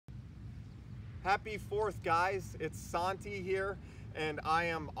Happy 4th, guys. It's Santi here, and I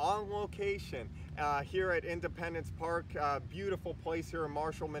am on location here at Independence Park. Beautiful place here in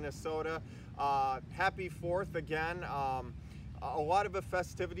Marshall, Minnesota. Happy 4th again. A lot of the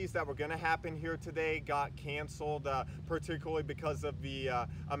festivities that were going to happen here today got canceled, particularly because of the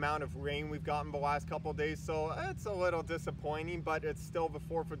amount of rain we've gotten the last couple of days. So it's a little disappointing, but it's still the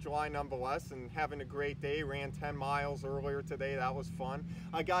 4th of July nonetheless, and having a great day. Ran 10 miles earlier today. That was fun.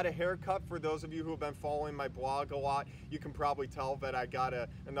 I got a haircut. For those of you who have been following my blog a lot, you can probably tell that I got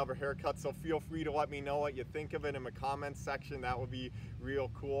another haircut. So feel free to let me know what you think of it in the comments section. That would be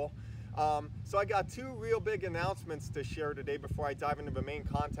real cool. So I got two real big announcements to share today before I dive into the main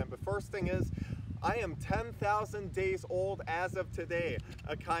content. The first thing is, I am 10,000 days old as of today.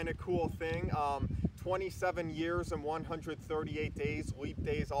 A kind of cool thing. 27 years and 138 days, leap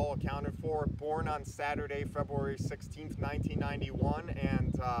days all accounted for. Born on Saturday, February 16th, 1991,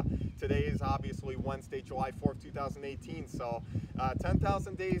 and today is obviously Wednesday, July 4th, 2018. So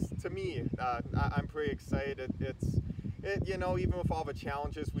 10,000 days to me. I'm pretty excited. You know, even with all the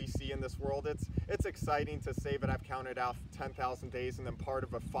challenges we see in this world, it's exciting to say that I've counted out 10,000 days and then part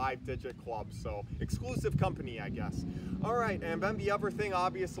of a 5-digit club. So exclusive company, I guess. All right, and then the other thing,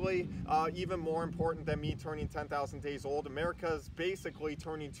 obviously, even more important than me turning 10,000 days old, America's basically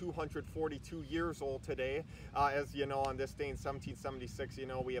turning 242 years old today. As you know, on this day in 1776, you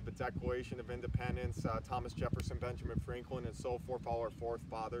know, we have the Declaration of Independence, Thomas Jefferson, Benjamin Franklin, and so forth, all our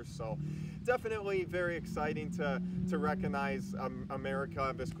forefathers. So definitely very exciting to recognize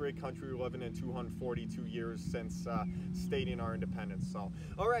America, this great country we're living in 242 years since stating our independence. So,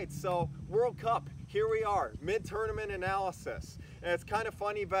 all right, so World Cup, here we are, mid-tournament analysis. And it's kind of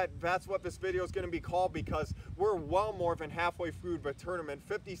funny that that's what this video is going to be called, because we're well more than halfway through the tournament.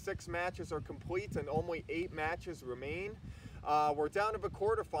 56 matches are complete and only 8 matches remain. We're down to the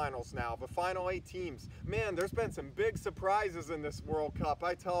quarterfinals now, the final 8 teams. Man, there's been some big surprises in this World Cup,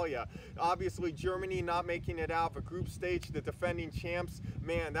 I tell you. Obviously, Germany not making it out of the group stage, the defending champs.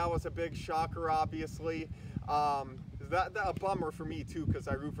 Man, that was a big shocker, obviously. That a bummer for me too, because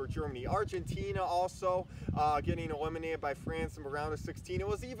I root for Germany. Argentina also getting eliminated by France in the round of 16. It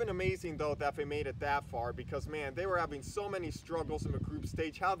was even amazing though that they made it that far, because man, they were having so many struggles in the group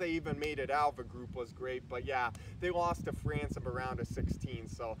stage. How they even made it out of the group was great, but yeah, they lost to France in the round of 16,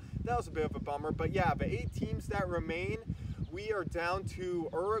 so that was a bit of a bummer. But yeah, the 8 teams that remain, we are down to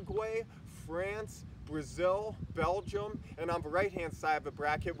Uruguay, France, Brazil, Belgium, and on the right-hand side of the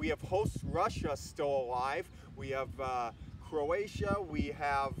bracket, we have host Russia still alive. We have Croatia, we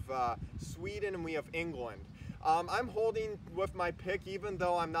have Sweden, and we have England. I'm holding with my pick, even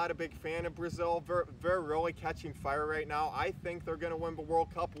though I'm not a big fan of Brazil. They're really catching fire right now. I think they're going to win the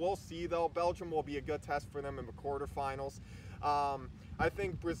World Cup. We'll see, though. Belgium will be a good test for them in the quarterfinals. I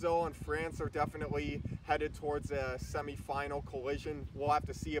think Brazil and France are definitely headed towards a semi-final collision. We'll have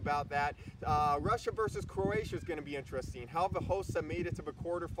to see about that. Russia versus Croatia is going to be interesting. How the hosts have made it to the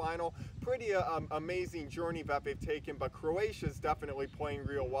quarterfinal. Pretty amazing journey that they've taken, but Croatia is definitely playing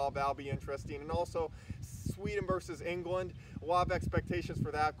real well. That'll be interesting. And also Sweden versus England. A lot of expectations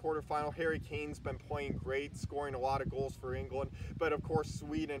for that quarterfinal. Harry Kane's been playing great, scoring a lot of goals for England. But of course,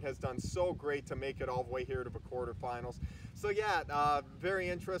 Sweden has done so great to make it all the way here to the quarterfinals. So yeah, very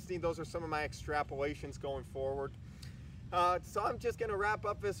interesting. Those are some of my extrapolations going forward. So I'm just going to wrap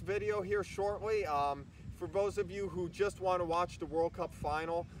up this video here shortly. For those of you who just want to watch the World Cup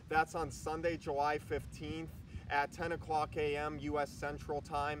final, that's on Sunday, July 15th at 10 o'clock a.m. U.S. Central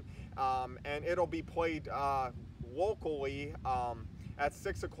Time. And it'll be played locally at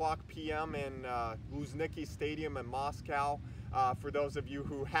 6 o'clock p.m. in Luzhniki Stadium in Moscow, for those of you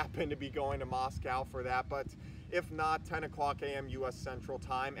who happen to be going to Moscow for that. But if not, 10 o'clock a.m. U.S. Central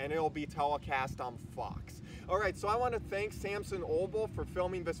Time, and it'll be telecast on Fox. All right, so I want to thank Samson Obel for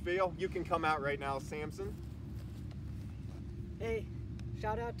filming this video. You can come out right now, Samson. Hey,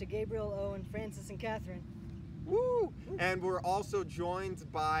 shout out to Gabriel, Owen, Francis, and Catherine. Woo! And we're also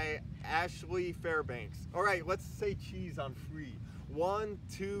joined by Ashley Fairbanks. All right, let's say cheese on 3. 1,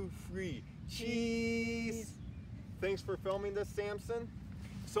 2, 3. Cheese! Thanks for filming this, Samson.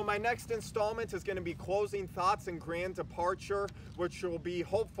 So my next installment is going to be Closing Thoughts and Grand Departure, which will be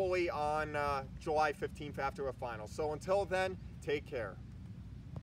hopefully on July 15th after a final. So until then, take care.